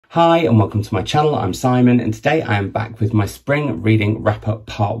Hi and welcome to my channel. I'm Simon and today I am back with my spring reading wrap up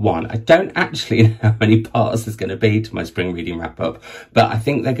part 1. I don't actually know how many parts there's going to be to my spring reading wrap up, but I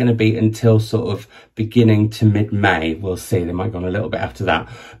think they're going to be until sort of beginning to mid-May. We'll see, they might go on a little bit after that.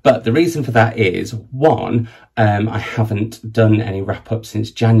 But the reason for that is, one, I haven't done any wrap up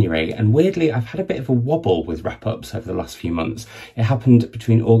since January, and weirdly I've had a bit of a wobble with wrap ups over the last few months. It happened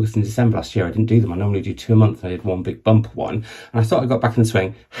between August and December last year. I didn't do them. I normally do 2 a month. I did one big bumper one and I thought I got back in the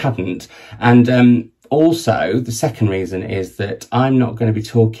swing, hadn't. And also the second reason is that I'm not going to be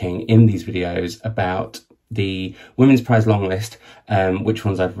talking in these videos about the Women's Prize long list, which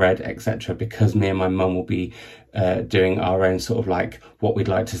ones I've read, etc., because me and my mum will be doing our own sort of like what we'd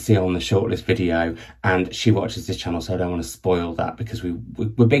like to see on the shortlist video, and she watches this channel, so I don't want to spoil that because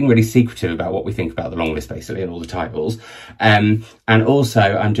we're being really secretive about what we think about the long list basically and all the titles. And also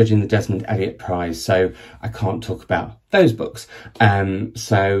I'm judging the Desmond Elliott Prize, so I can't talk about those books.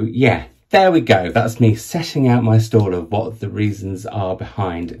 So yeah, there we go. That's me setting out my stall of what the reasons are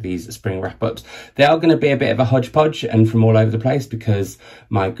behind these spring wrap-ups. They are going to be a bit of a hodgepodge and from all over the place because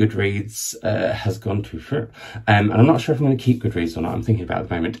my Goodreads has gone to... and I'm not sure if I'm going to keep Goodreads or not. I'm thinking about it at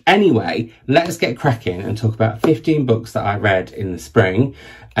the moment. Anyway, let's get cracking and talk about 15 books that I read in the spring.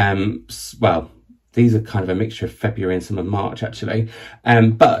 Well, these are kind of a mixture of February and some of March, actually.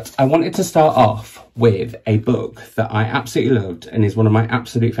 But I wanted to start off with a book that I absolutely loved and is one of my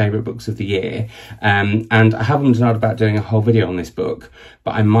absolute favourite books of the year. And I haven't thought about doing a whole video on this book,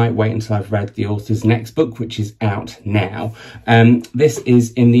 but I might wait until I've read the author's next book, which is out now. This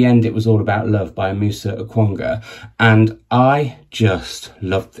is In the End, It Was All About Love by Musa Okwonga. And I just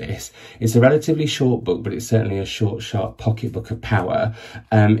loved this. It's a relatively short book, but it's certainly a short, sharp pocket book of power.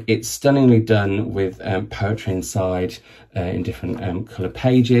 It's stunningly done with poetry inside in different coloured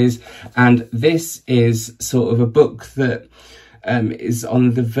pages. And this is sort of a book that is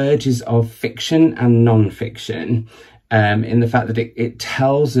on the verges of fiction and non-fiction. In the fact that it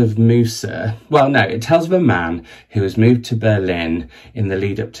tells of Musa, well, no, it tells of a man who has moved to Berlin in the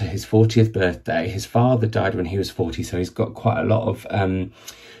lead up to his 40th birthday. His father died when he was 40, so he's got quite a lot of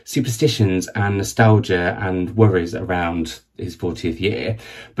superstitions and nostalgia and worries around his 40th year,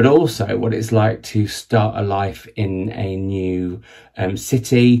 but also what it's like to start a life in a new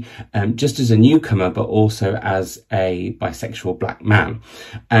city, just as a newcomer, but also as a bisexual black man.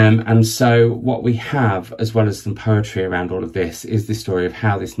 And so what we have, as well as some poetry around all of this, is the story of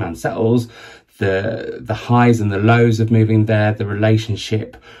how this man settles, the highs and the lows of moving there, the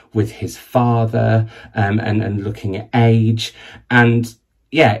relationship with his father, and looking at age. And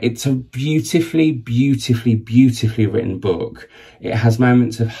yeah, it's a beautifully, beautifully, beautifully written book. It has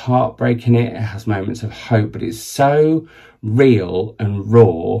moments of heartbreak in it. It has moments of hope, but it's so real and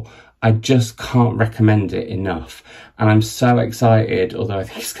raw. I just can't recommend it enough. And I'm so excited, although I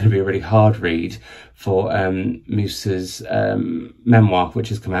think it's going to be a really hard read, for Musa's memoir, which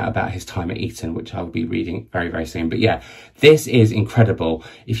has come out about his time at Eton, which I'll be reading very, very soon. But yeah, this is incredible.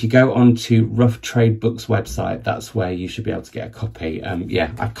 If you go on to Rough Trade Books website, that's where you should be able to get a copy.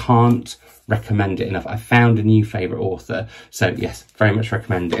 Yeah, I can't recommend it enough. I found a new favourite author. So yes, very much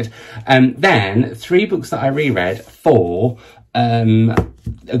recommended. Then 3 books that I reread for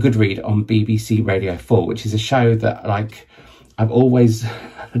a good read on BBC Radio 4, which is a show that, like, I've always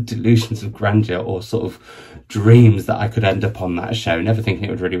had delusions of grandeur or sort of dreams that I could end up on that show, never thinking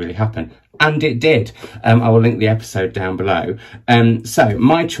it would really, really happen. And it did. I will link the episode down below. So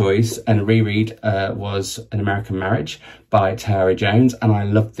my choice and reread was An American Marriage by Tayari Jones, and I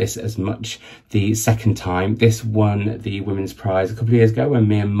loved this as much the second time. This won the Women's Prize a couple of years ago when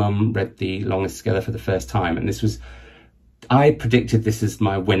me and Mum read the longest together for the first time, and this was... I predicted this as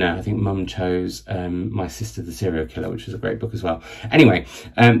my winner. I think Mum chose My Sister the Serial Killer, which was a great book as well. Anyway,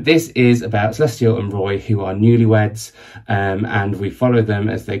 this is about Celestial and Roy, who are newlyweds, and we follow them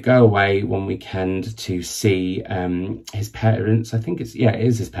as they go away one weekend to see his parents. I think it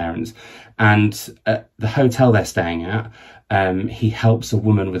is his parents. And at the hotel they're staying at, he helps a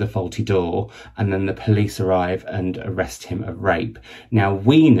woman with a faulty door, and then the police arrive and arrest him of rape. Now,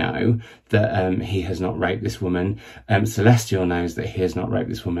 we know that he has not raped this woman. Celestial knows that he has not raped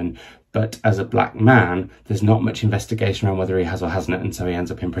this woman. But as a black man, there's not much investigation around whether he has or hasn't, and so he ends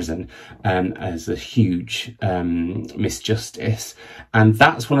up in prison as a huge misjustice. And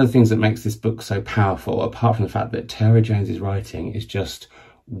that's one of the things that makes this book so powerful, apart from the fact that Tayari Jones's writing is just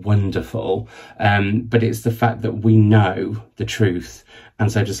wonderful, but it's the fact that we know the truth,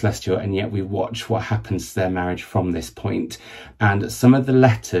 and so does Celestial, and yet we watch what happens to their marriage from this point. And some of the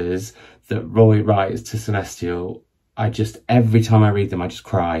letters that Roy writes to Celestial I just, every time I read them, I just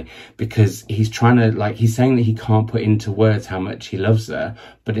cry, because he's trying to, like, he's saying that he can't put into words how much he loves her,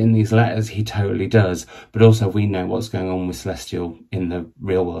 but in these letters he totally does. But also we know what's going on with Celestial in the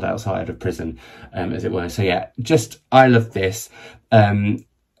real world outside of prison, as it were. So yeah, just, I love this.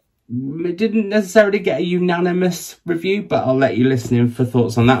 It didn't necessarily get a unanimous review, but I'll let you listen in for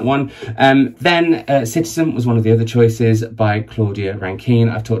thoughts on that one. Then Citizen was one of the other choices by Claudia Rankine.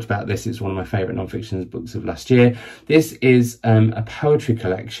 I've talked about this. It's one of my favourite non-fiction books of last year. This is a poetry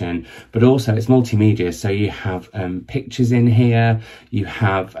collection, but also it's multimedia. So you have pictures in here. You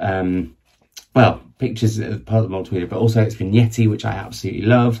have, well, pictures as part of the multimedia, but also it's vignette, which I absolutely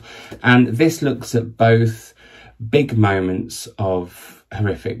love. And this looks at both big moments of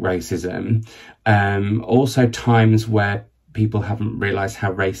horrific racism, also times where people haven't realised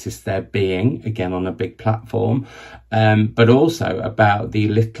how racist they're being, again on a big platform, but also about the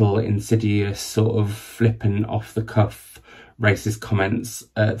little insidious sort of flippant off the cuff racist comments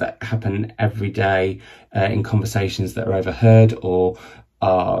that happen every day in conversations that are overheard or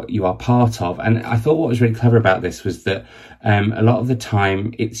you are part of. And I thought what was really clever about this was that a lot of the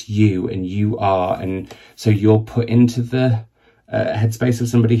time it's you and you are, and so you're put into the headspace of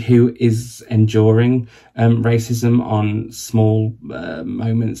somebody who is enduring racism on small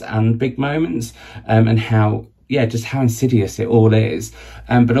moments and big moments, and how, yeah, just how insidious it all is.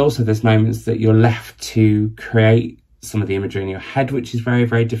 But also there's moments that you're left to create some of the imagery in your head, which is very,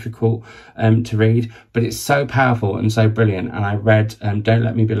 very difficult to read, but it's so powerful and so brilliant. And I read Don't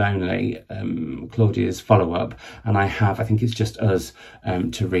Let Me Be Lonely, Claudia's follow-up, and I think it's Just Us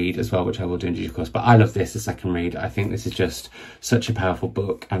to read as well, which I will do in due course. But I love this, the second read. I think this is just such a powerful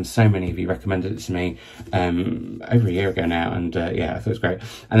book, and so many of you recommended it to me over a year ago now, and yeah, I thought it was great.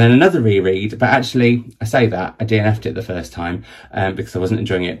 And then another reread, but actually I say that I DNF'd it the first time because I wasn't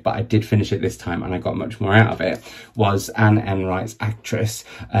enjoying it, but I did finish it this time and I got much more out of it, was Anne Enright's Actress,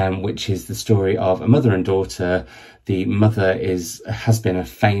 which is the story of a mother and daughter. The mother has been a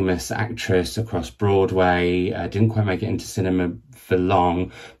famous actress across Broadway, didn't quite make it into cinema for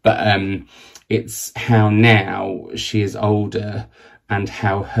long, but it's how now she is older and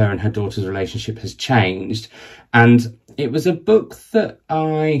how her and her daughter's relationship has changed. And it was a book that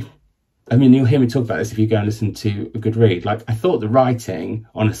I mean, you'll hear me talk about this if you go and listen to a good read. Like, I thought the writing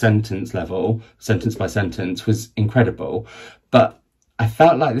on a sentence level, sentence by sentence, was incredible, but I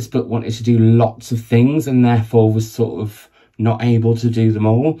felt like this book wanted to do lots of things and therefore was sort of not able to do them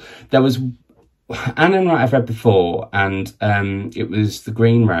all. There was Anne Enright I've read before, and it was The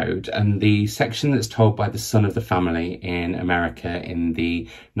Green Road, and the section that's told by the son of the family in America in the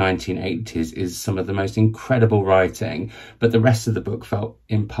 1980s is some of the most incredible writing, but the rest of the book felt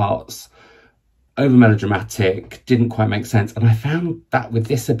in parts over melodramatic, didn't quite make sense. And I found that with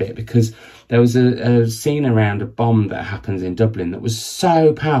this a bit, because there was a scene around a bomb that happens in Dublin that was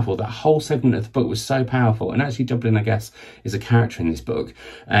so powerful. That whole segment of the book was so powerful, and actually Dublin, I guess, is a character in this book.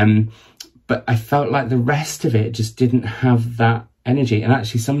 But I felt like the rest of it just didn't have that energy. And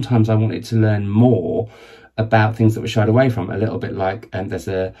actually sometimes I wanted to learn more about things that were shied away from, a little bit like there's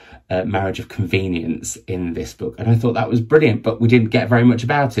a marriage of convenience in this book, and I thought that was brilliant, but we didn't get very much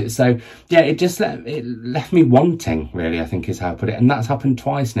about it. So yeah, it left me wanting, really, I think is how I put it. And that's happened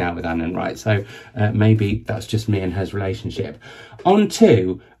twice now with Anne Enright, so maybe that's just me and her relationship. On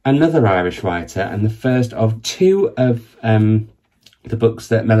to another Irish writer, and the first of two of the books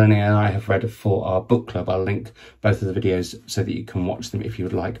that Melanie and I have read for our book club. I'll link both of the videos so that you can watch them if you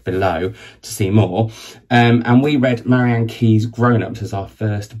would like below to see more. And we read Marian Key's Grown Ups as our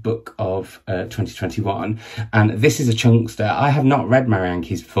first book of 2021. And this is a chunkster. I have not read Marian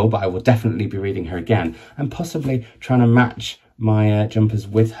Key's before, but I will definitely be reading her again and possibly trying to match my jumpers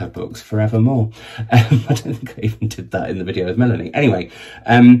with her books forevermore. I don't think I even did that in the video with Melanie. Anyway,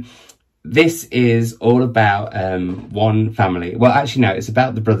 this is all about one family. Well, actually, no, it's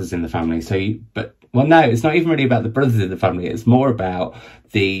about the brothers in the family. Well, no, it's not even really about the brothers in the family. It's more about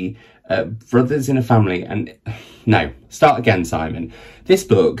the brothers in a family. And no, start again, Simon. This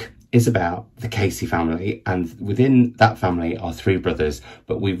book is about the Casey family, and within that family are three brothers,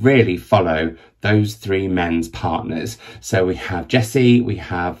 but we really follow those three men's partners. So we have Jesse, we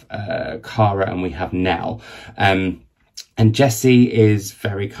have Cara, and we have Nell. And Jessie is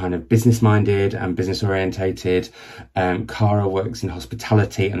very kind of business-minded and business-orientated. Cara works in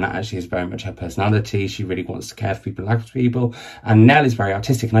hospitality, and that actually is very much her personality. She really wants to care for people and look after people. And Nell is very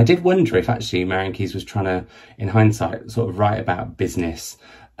artistic. And I did wonder if actually Marian Keyes was trying to, in hindsight, sort of write about business,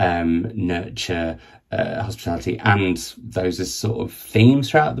 nurture, hospitality, and those as sort of themes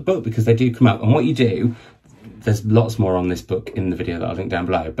throughout the book, because they do come up. And what you do, there's lots more on this book in the video that I'll link down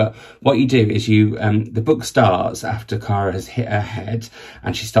below. But what you do is you, the book starts after Cara has hit her head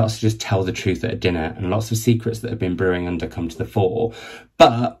and she starts to just tell the truth at a dinner, and lots of secrets that have been brewing under come to the fore.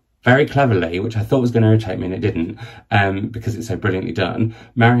 But very cleverly, which I thought was going to irritate me and it didn't, because it's so brilliantly done,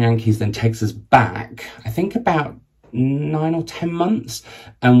 Marian then takes us back, I think about 9 or 10 months,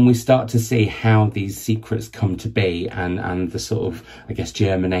 and we start to see how these secrets come to be, and the sort of, I guess,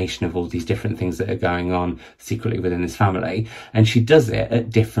 germination of all these different things that are going on secretly within this family. And she does it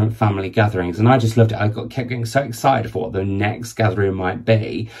at different family gatherings, and I just loved it. Kept getting so excited for what the next gathering might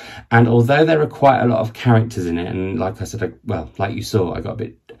be. And although there are quite a lot of characters in it, and like I said, well, like you saw, I got a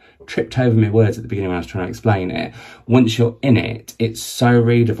bit tripped over my words at the beginning when I was trying to explain it. Once you're in it, it's so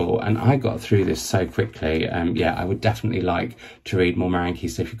readable, and I got through this so quickly. Yeah, I would definitely like to read more Marian.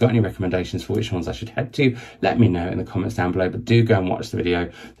 So if you've got any recommendations for which ones I should head to, let me know in the comments down below. But do go and watch the video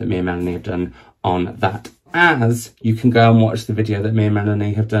that me and Melanie have done on that, as you can go and watch the video that me and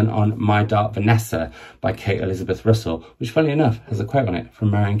Melanie have done on My Dark Vanessa by Kate Elizabeth Russell, which, funnily enough, has a quote on it from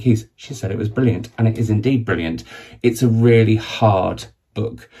Marian. She said it was brilliant, and it is indeed brilliant. It's a really hard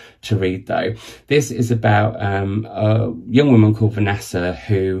book to read, though. This is about a young woman called Vanessa,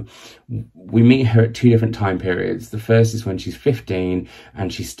 who we meet her at 2 different time periods. The first is when she's 15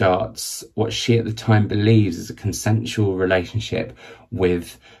 and she starts what she at the time believes is a consensual relationship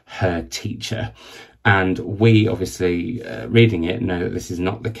with her teacher. And we obviously, reading it, know that this is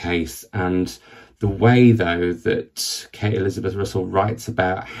not the case. And the way, though, that Kate Elizabeth Russell writes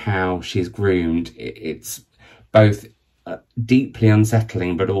about how she's groomed, it's both deeply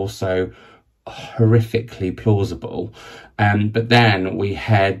unsettling but also horrifically plausible. But then we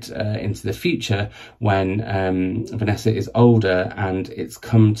head into the future when Vanessa is older, and it's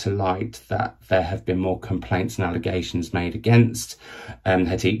come to light that there have been more complaints and allegations made against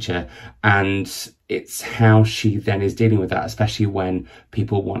her teacher, and it's how she then is dealing with that, especially when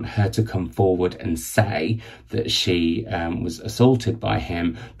people want her to come forward and say that she was assaulted by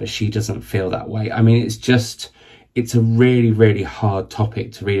him, but she doesn't feel that way. I mean, it's a really, really hard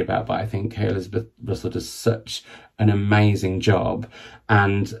topic to read about, but I think Kate Elizabeth Russell does such an amazing job.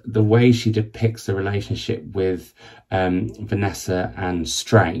 And the way she depicts the relationship with Vanessa and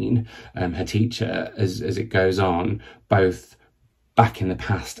Strain, her teacher, as it goes on, both back in the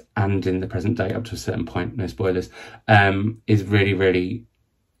past and in the present day up to a certain point, no spoilers, is really, really,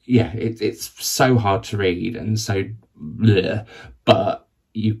 yeah, it's so hard to read and so bleh, but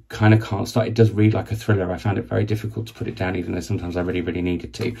you kind of can't start. It does read like a thriller. I found it very difficult to put it down, even though sometimes I really, really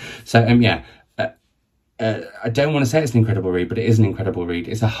needed to. So, yeah, I don't want to say it's an incredible read, but it is an incredible read.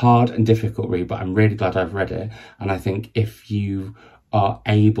 It's a hard and difficult read, but I'm really glad I've read it. And I think if you are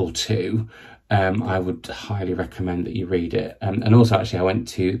able to, I would highly recommend that you read it. And also, actually, I went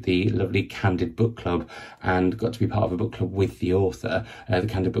to the lovely Candid Book Club and got to be part of a book club with the author. The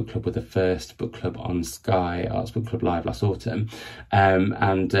Candid Book Club were the first book club on Sky Arts Book Club Live last autumn.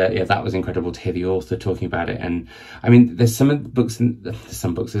 Yeah, that was incredible to hear the author talking about it. And I mean, there's some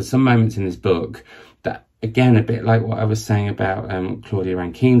moments in this book that, again, a bit like what I was saying about Claudia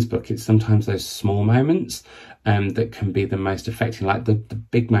Rankine's book, it's sometimes those small moments that can be the most affecting. Like the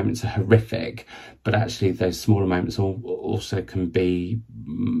big moments are horrific, but actually those smaller moments also can be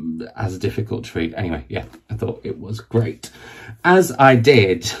as difficult to read. Anyway, yeah, I thought it was great. As I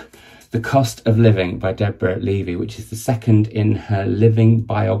did The Cost of Living by Deborah Levy, which is the second in her living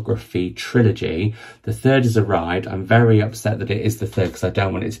biography trilogy. The third is a ride. I'm very upset that it is the third because I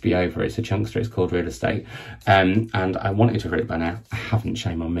don't want it to be over. It's a chunkster. It's called Real Estate. And I wanted to read it by now. I haven't,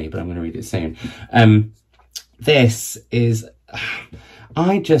 shame on me, but I'm going to read it soon. This is...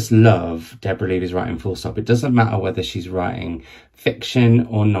 I just love Deborah Levy's writing, full stop. It doesn't matter whether she's writing fiction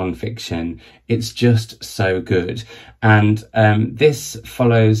or non-fiction. It's just so good. And this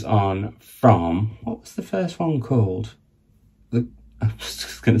follows on from... What was the first one called? I was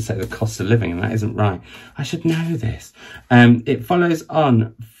just going to say The Cost of Living, and that isn't right. I should know this. It follows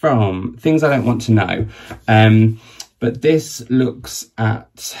on from Things I Don't Want to Know. But this looks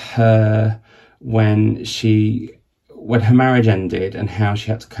at her when her marriage ended and how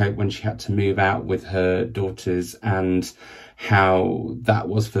she had to cope when she had to move out with her daughters, and how that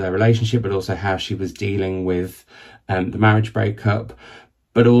was for their relationship, but also how she was dealing with the marriage breakup,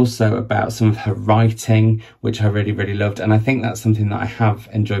 but also about some of her writing, which I really, really loved. And I think that's something that I have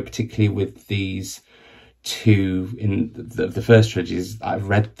enjoyed, particularly with these two in the first trilogies, I've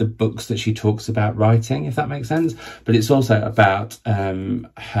read the books that she talks about writing, if that makes sense. But it's also about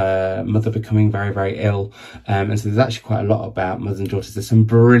her mother becoming very, very ill. And so there's actually quite a lot about mothers and daughters. There's some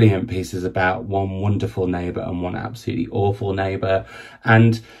brilliant pieces about one wonderful neighbour and one absolutely awful neighbour.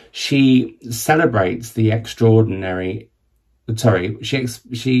 And she celebrates the extraordinary. Sorry,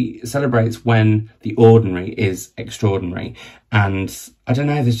 she celebrates when the ordinary is extraordinary. And I don't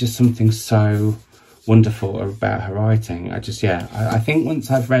know, there's just something so wonderful about her writing. I think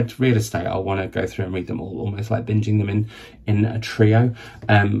once I've read Real Estate, I'll want to go through and read them all, almost like binging them in a trio,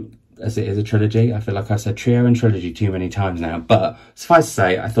 as it is a trilogy. I feel like I've said trio and trilogy too many times now, but suffice to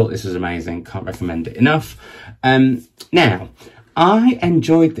say, I thought this was amazing. Can't recommend it enough. Now, I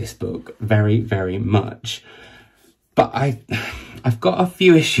enjoyed this book very, very much, but I've got a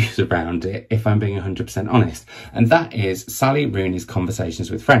few issues around it, if I'm being 100% honest, and that is Sally Rooney's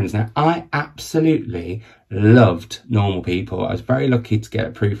Conversations with Friends. Now, I absolutely loved Normal People. I was very lucky to get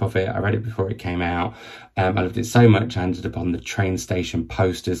a proof of it. I read it before it came out. I loved it so much, I ended up on the train station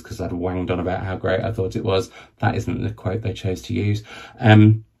posters because I'd wanged on about how great I thought it was. That isn't the quote they chose to use.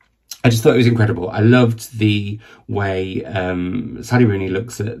 I just thought it was incredible. I loved the way Sally Rooney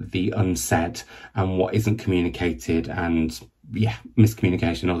looks at the unsaid and what isn't communicated, and yeah,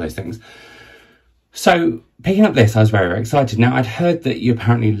 miscommunication, all those things. So picking up this, I was very, very excited. Now, I'd heard that you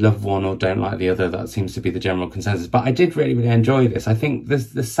apparently love one or don't like the other. That seems to be the general consensus, but I did really, really enjoy this. I think the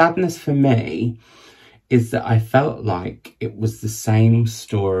sadness for me is that I felt like it was the same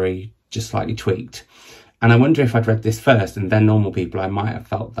story, just slightly tweaked. And I wonder if I'd read this first and then Normal People, I might have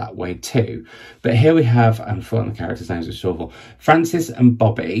felt that way too. But here we have, I've forgotten the characters' names, which is awful, Francis and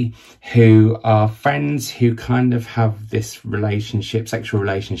Bobby, who are friends who kind of have this relationship, sexual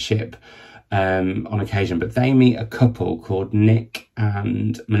relationship on occasion. But they meet a couple called Nick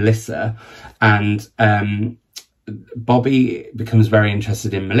and Melissa. And Bobby becomes very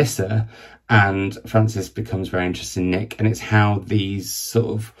interested in Melissa and Francis becomes very interested in Nick. And it's how these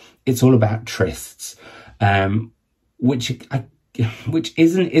it's all about trysts. Which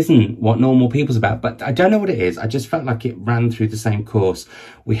isn't what Normal People's about, but I don't know what it is. I just felt like it ran through the same course.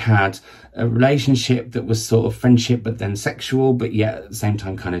 We had a relationship that was sort of friendship, but then sexual, but yet at the same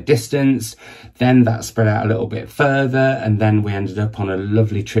time kind of distance. Then that spread out a little bit further, and then we ended up on a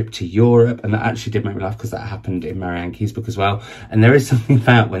lovely trip to Europe, and that actually did make me laugh because that happened in Marian's book as well. And there is something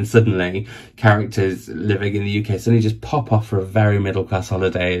about when suddenly characters living in the UK suddenly just pop off for a very middle class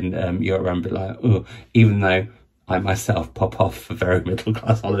holiday in Europe, and be like, oh, even though I myself pop off for very middle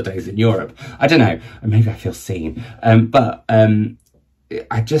class holidays in Europe. I don't know, maybe I feel seen.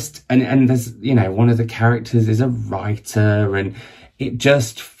 I just, and there's, you know, one of the characters is a writer, and it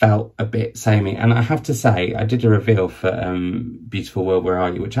just felt a bit samey. And I have to say, I did a reveal for Beautiful World, Where Are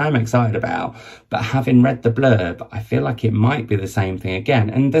You?, which I'm excited about, but having read the blurb, I feel like it might be the same thing again.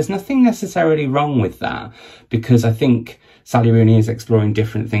 And there's nothing necessarily wrong with that, because I think Sally Rooney is exploring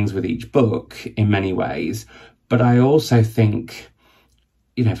different things with each book in many ways. But I also think,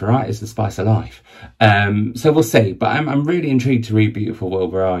 you know, variety is the spice of life. So we'll see. But I'm really intrigued to read Beautiful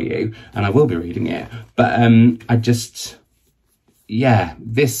World, Where Are You? And I will be reading it. But I just, yeah,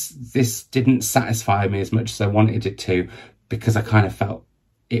 this didn't satisfy me as much as I wanted it to, because I kind of felt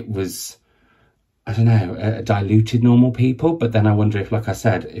it was, I don't know, a diluted Normal People. But then I wonder if, like I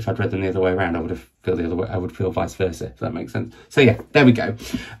said, if I'd read them the other way around, I would have feel the other way. I would feel vice versa, if that makes sense. So yeah, there we go.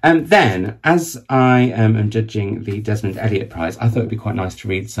 Then, as I am judging the Desmond Elliott Prize, I thought it'd be quite nice to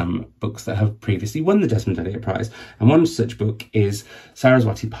read some books that have previously won the Desmond Elliott Prize. And one such book is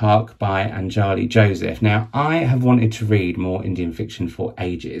Saraswati Park by Anjali Joseph. Now, I have wanted to read more Indian fiction for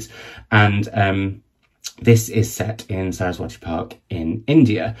ages, and this is set in Saraswati Park in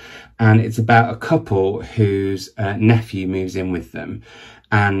India, and it's about a couple whose nephew moves in with them,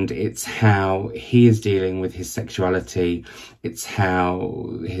 and it's how he is dealing with his sexuality. It's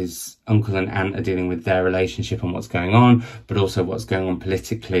how his uncle and aunt are dealing with their relationship and what's going on, but also what's going on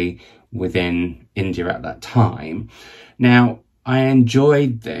politically within India at that time. Now, I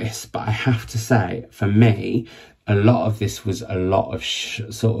enjoyed this, but I have to say, for me, a lot of this was a lot of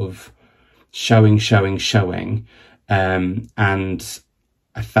sort of showing, and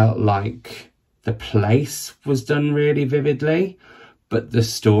I felt like the place was done really vividly, but the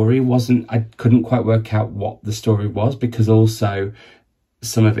story wasn't. I couldn't quite work out what the story was, because also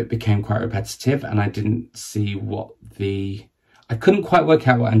some of it became quite repetitive, and I didn't see I couldn't quite work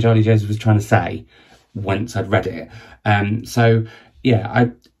out what Anjali Joseph was trying to say once I'd read it. So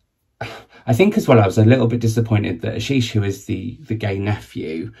yeah, I think as well I was a little bit disappointed that Ashish, who is the gay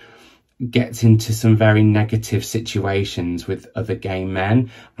nephew, gets into some very negative situations with other gay men.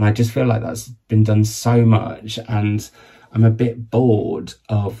 And I just feel like that's been done so much. And I'm a bit bored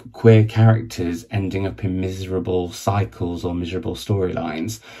of queer characters ending up in miserable cycles or miserable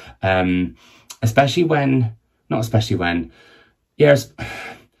storylines. Yes,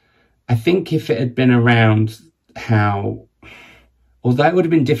 I think if it had been around although it would have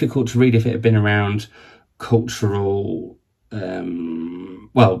been difficult to read if it had been around cultural,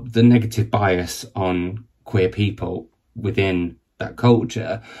 the negative bias on queer people within that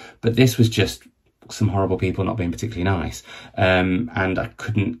culture, but this was just some horrible people not being particularly nice, and I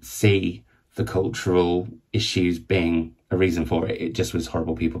couldn't see the cultural issues being a reason for it. It just was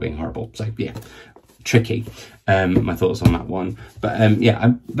horrible people being horrible. So yeah, tricky. My thoughts on that one, but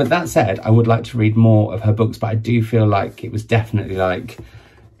but that said, I would like to read more of her books, but I do feel like it was definitely like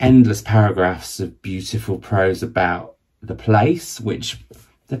endless paragraphs of beautiful prose about the place, which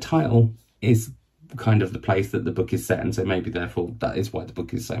the title is kind of the place that the book is set in, so maybe therefore that is why the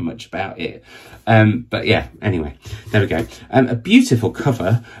book is so much about it. But yeah, anyway, there we go. A beautiful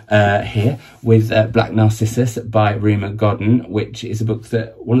cover here with Black Narcissus by Rumer Godden, which is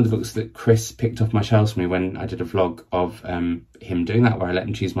one of the books that Chris picked off my shelves for me when I did a vlog of him doing that, where I let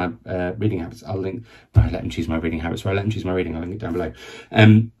him choose my reading habits. I'll link where I let him choose my reading habits, where I let him choose my reading. I'll link it down below.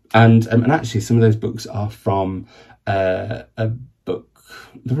 And actually some of those books are from a book.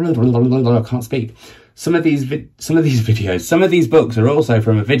 I can't speak. Some of these books are also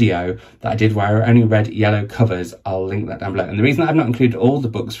from a video that I did where I only read yellow covers. I'll link that down below. And the reason I've not included all the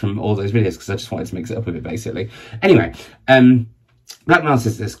books from all those videos because I just wanted to mix it up a bit, basically. Anyway, Black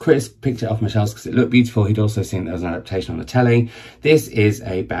Narcissus, Chris picked it off my shelves because it looked beautiful. He'd also seen there was an adaptation on the telly. This is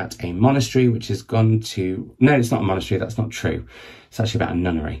about a monastery which has gone to... No, it's not a monastery. That's not true. It's actually about a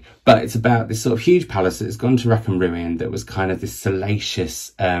nunnery. But it's about this sort of huge palace that has gone to wreck and ruin, that was kind of this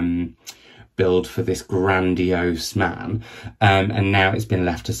salacious build for this grandiose man. And now it's been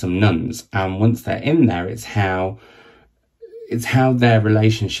left to some nuns. And once they're in there, it's how their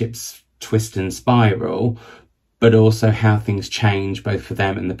relationships twist and spiral, but also how things change both for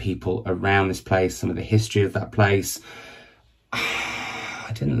them and the people around this place, some of the history of that place.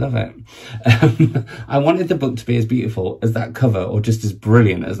 I didn't love it. I wanted the book to be as beautiful as that cover, or just as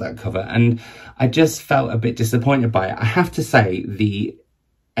brilliant as that cover, and I just felt a bit disappointed by it. I have to say the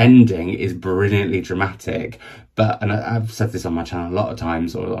ending is brilliantly dramatic, and I've said this on my channel a lot of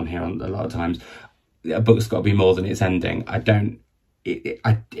times, or on here a lot of times, a book's got to be more than its ending. I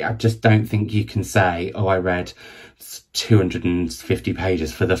just don't think you can say, oh, I read 250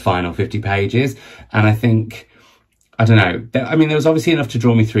 pages for the final 50 pages. And I think, I don't know. I mean, there was obviously enough to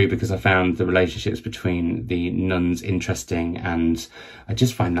draw me through because I found the relationships between the nuns interesting, and I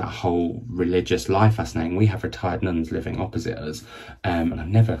just find that whole religious life fascinating. We have retired nuns living opposite us, and I've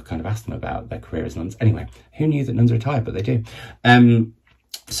never kind of asked them about their career as nuns. Anyway, who knew that nuns retired, but they do.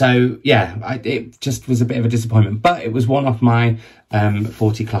 So yeah, it just was a bit of a disappointment, but it was one of my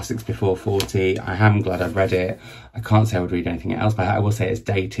 40 classics before 40. I am glad I've read it. I can't say I would read anything else, but I will say it's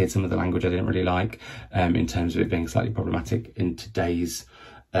dated. Some of the language I didn't really like, in terms of it being slightly problematic in today's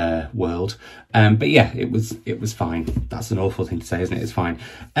world. But yeah, it was fine. That's an awful thing to say, isn't it? It's fine.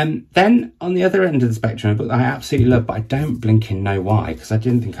 Then on the other end of the spectrum, a book that I absolutely love, but I don't blinking know why, because I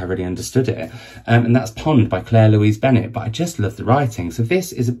didn't think I really understood it. And that's Pond by Claire-Louise Bennett, but I just love the writing. So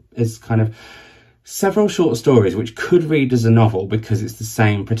this is kind of several short stories which could read as a novel because it's the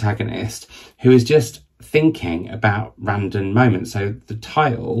same protagonist who is just thinking about random moments. So the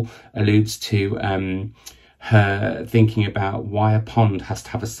title alludes to her thinking about why a pond has to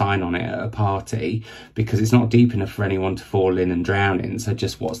have a sign on it at a party, because it's not deep enough for anyone to fall in and drown in, so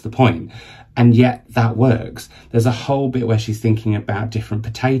just what's the point? And yet that works. There's a whole bit where she's thinking about different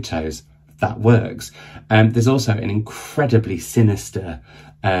potatoes. That works. There's also an incredibly sinister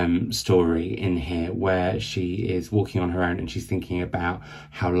story in here where she is walking on her own and she's thinking about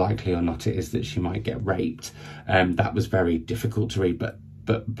how likely or not it is that she might get raped. That was very difficult to read, but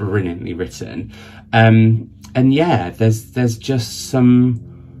brilliantly written. And yeah, there's just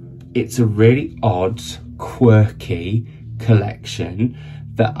it's a really odd, quirky collection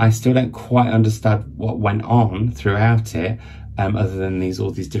that I still don't quite understand what went on throughout it, other than all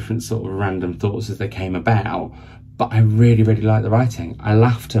these different sort of random thoughts as they came about. But I really, really like the writing. I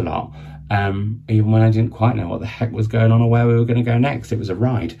laughed a lot, even when I didn't quite know what the heck was going on or where we were going to go next. It was a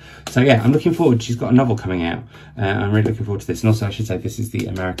ride. So yeah, I'm looking forward. She's got a novel coming out. I'm really looking forward to this. And also I should say this is the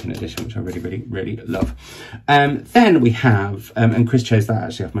American edition, which I really, really, really love. Then we have, and Chris chose that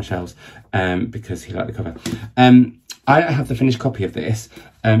actually off my shelves because he liked the cover. I don't have the finished copy of this.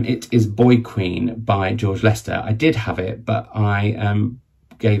 It is Boy Queen by George Lester. I did have it, but I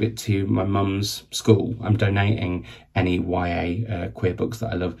gave it to my mum's school. I'm donating any YA queer books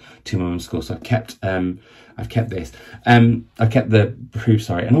that I love to my mum's school. So I've kept this. I've kept the proofs,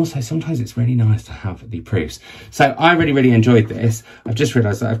 sorry. And also sometimes it's really nice to have the proofs. So I really, really enjoyed this. I've just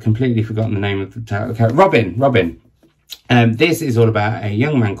realised that I've completely forgotten the name of the title. Okay, Robin. This is all about a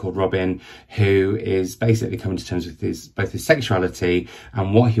young man called Robin who is basically coming to terms with both his sexuality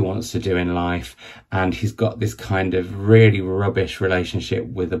and what he wants to do in life. And he's got this kind of really rubbish relationship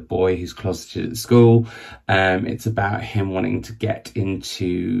with a boy who's closeted at school. It's about him wanting to get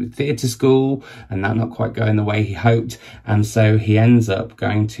into theatre school and that not quite going the way he hoped. And so he ends up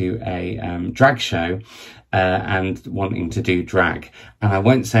going to a drag show and wanting to do drag. And I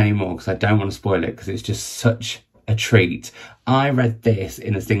won't say any more because I don't want to spoil it because it's just such a treat. I read this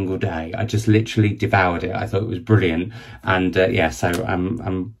in a single day. I just literally devoured it. I thought it was brilliant. And yeah, so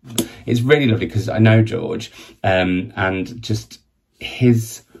it's really lovely because I know George and just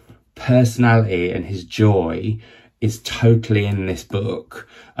his personality and his joy is totally in this book,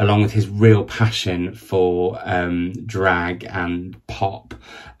 along with his real passion for drag and pop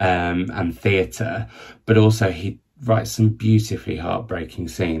and theatre, but also he writes some beautifully heartbreaking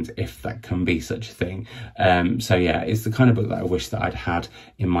scenes, if that can be such a thing. So yeah, it's the kind of book that I wish that I'd had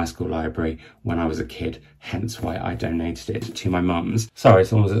in my school library when I was a kid, hence why I donated it to my mum's. Sorry,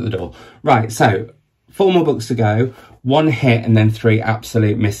 someone's at the door. Right, so 4 more books to go. 1 hit and then 3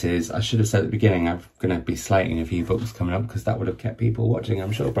 absolute misses. I should have said at the beginning I'm going to be slating a few books coming up because that would have kept people watching,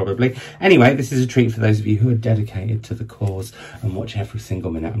 I'm sure, probably. Anyway, this is a treat for those of you who are dedicated to the cause and watch every single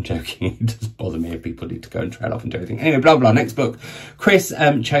minute. I'm joking. It doesn't bother me if people need to go and trail off and do everything. Anyway, blah, blah. Next book. Chris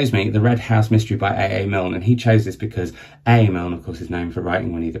chose me, The Red House Mystery by A.A. Milne, and he chose this because A.A. Milne, of course, is known for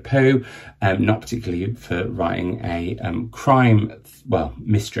writing Winnie the Pooh, not particularly for writing a crime, well,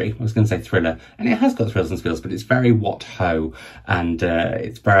 mystery. I was going to say thriller, and it has got thrills and spills, but it's very what-ho, and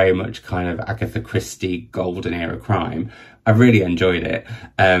it's very much kind of Agatha Christie golden era crime. I really enjoyed it.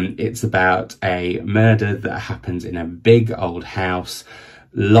 It's about a murder that happens in a big old house.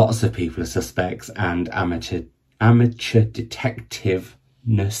 Lots of people are suspects, and amateur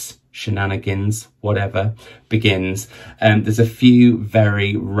detectiveness, shenanigans, whatever, begins. There's a few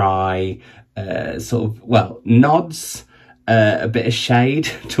very wry sort of, well, nods, a bit of shade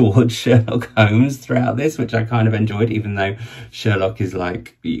towards Sherlock Holmes throughout this, which I kind of enjoyed, even though Sherlock is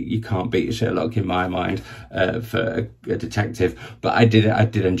like, you can't beat Sherlock in my mind for a detective. But I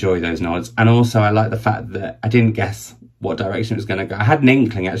did enjoy those nods. And also I like the fact that I didn't guess what direction it was going to go. I had an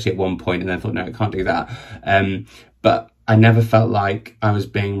inkling actually at one point and then I thought, no, I can't do that. But I never felt like I was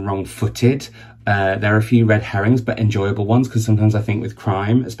being wrong-footed. There are a few red herrings, but enjoyable ones, because sometimes I think with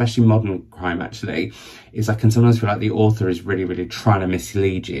crime, especially modern crime actually, is I can sometimes feel like the author is really, really trying to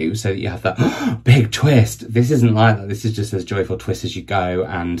mislead you so that you have that big twist. This isn't like that. This is just as joyful twist as you go,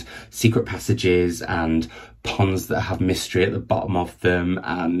 and secret passages and ponds that have mystery at the bottom of them.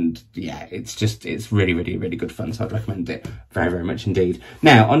 And yeah, it's really, really, really good fun. So I'd recommend it very, very much indeed.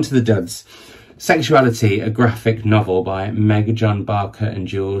 Now, on to the duds. Sexuality, a graphic novel by Meg John Barker and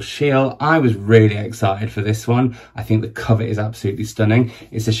Jules Scheel. I was really excited for this one. I think the cover is absolutely stunning.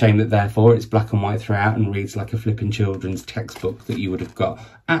 It's a shame that therefore it's black and white throughout and reads like a flipping children's textbook that you would have got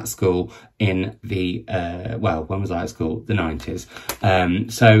at school in the, well, when was I at school? The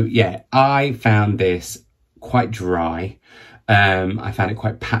 90s. So yeah, I found this quite dry. I found it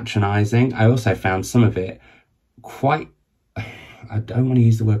quite patronising. I also found some of it quite, I don't want to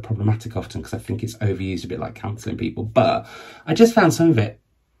use the word problematic often because I think it's overused a bit, like cancelling people, but I just found some of it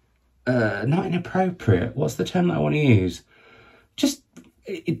not inappropriate. What's the term that I want to use? Just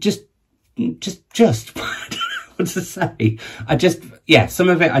what to say. Yeah, some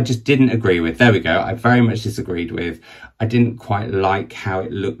of it I just didn't agree with. There we go. I very much disagreed with. I didn't quite like how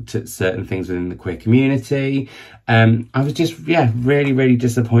it looked at certain things within the queer community. I was just, yeah, really, really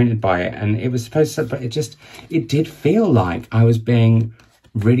disappointed by it. And it was supposed to, but it did feel like I was being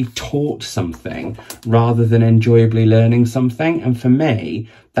really taught something rather than enjoyably learning something. And for me,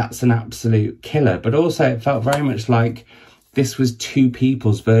 that's an absolute killer. But also it felt very much like this was two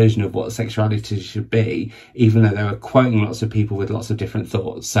people's version of what sexuality should be, even though they were quoting lots of people with lots of different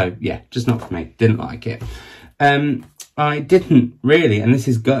thoughts. So yeah, just not for me. Didn't like it. I didn't really, and this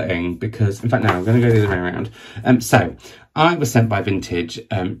is gutting because, in fact, no, I'm going to go the other way around. So I was sent by Vintage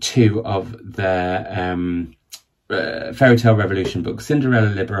 2 of their Fairy Tale Revolution books. Cinderella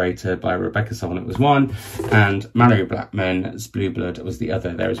Liberator by Rebecca Solnit was one, and Mallory Blackman's Blue Blood was the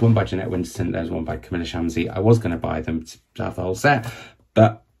other. There is one by Jeanette Winterson, there's one by Camilla Shamsi. I was going to buy them to have the whole set,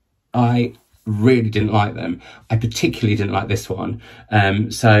 but I really didn't like them. I particularly didn't like this one.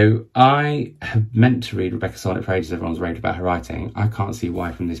 So I have meant to read Rebecca Solnit for ages. Everyone's raved about her writing. I can't see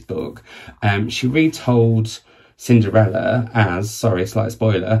why from this book. She retold Cinderella as, sorry, slight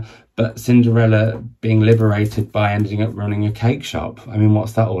spoiler, but Cinderella being liberated by ending up running a cake shop. I mean,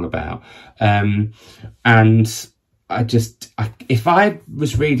 what's that all about? And if I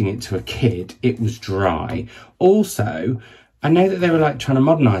was reading it to a kid, it was dry. Also, I know that they were like trying to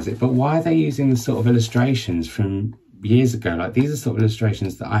modernise it, but why are they using the sort of illustrations from years ago? Like, these are sort of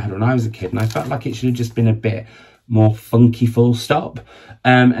illustrations that I had when I was a kid, and I felt like it should have just been a bit more funky, full stop.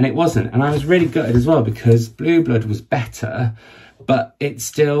 And it wasn't. And I was really gutted as well, because Blue Blood was better, but it's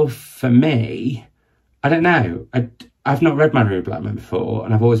still, for me, I don't know. I've not read Mary Blackman before,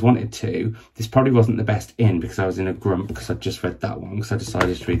 and I've always wanted to. This probably wasn't the best in, because I was in a grump because I'd just read that one, because I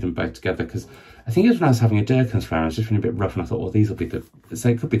decided to read them both together, because I think it was when I was having a Durkins flower, I was just feeling a bit rough, and I thought, well, these will be the... So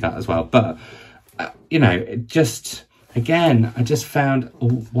it could be that as well. But, you know, it just... Again, I just found,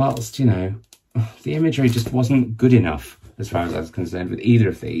 whilst, you know, the imagery just wasn't good enough as far as I was concerned with either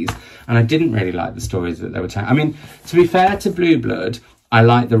of these. And I didn't really like the stories that they were telling. I mean, to be fair to Blue Blood, I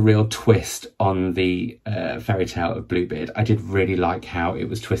like the real twist on the fairy tale of Bluebeard. I did really like how it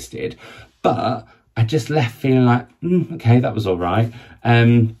was twisted, but I just left feeling like, okay, that was all right.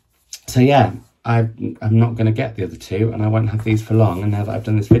 So yeah, I'm not going to get the other two, and I won't have these for long. And now that I've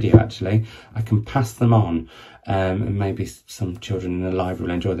done this video, actually, I can pass them on, and maybe some children in the library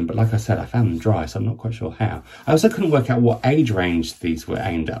will enjoy them. But like I said, I found them dry, so I'm not quite sure how. I also couldn't work out what age range these were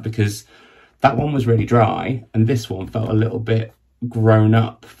aimed at, because that one was really dry, and this one felt a little bit grown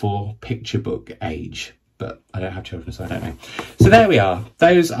up for picture book age. But I don't have children, so I don't know. So there we are.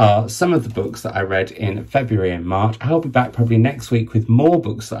 Those are some of the books that I read in February and March. I'll be back probably next week with more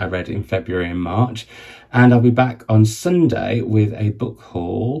books that I read in February and March. And I'll be back on Sunday with a book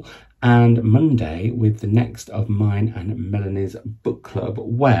haul, and Monday with the next of mine and Melanie's book club,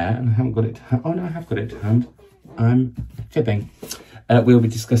 where, and I haven't got it to hand. Oh no, I have got it to hand. I'm fibbing. We'll be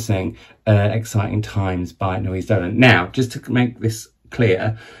discussing Exciting Times by Louise Dolan. Now, just to make this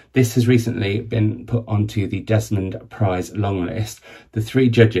clear, this has recently been put onto the Desmond Prize long list. The three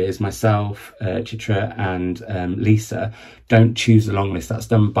judges, myself, Chitra and Lisa, don't choose the long list. That's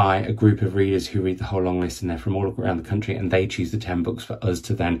done by a group of readers who read the whole long list, and they're from all around the country, and they choose the 10 books for us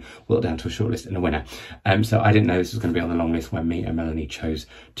to then whittle down to a short list and a winner. So I didn't know this was going to be on the long list when me and Melanie chose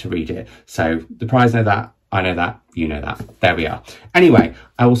to read it. So the prize know that, I know that, you know that. There we are. Anyway,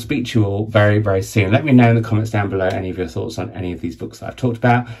 I will speak to you all very, very soon. Let me know in the comments down below any of your thoughts on any of these books that I've talked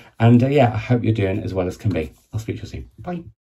about. And yeah, I hope you're doing as well as can be. I'll speak to you soon. Bye.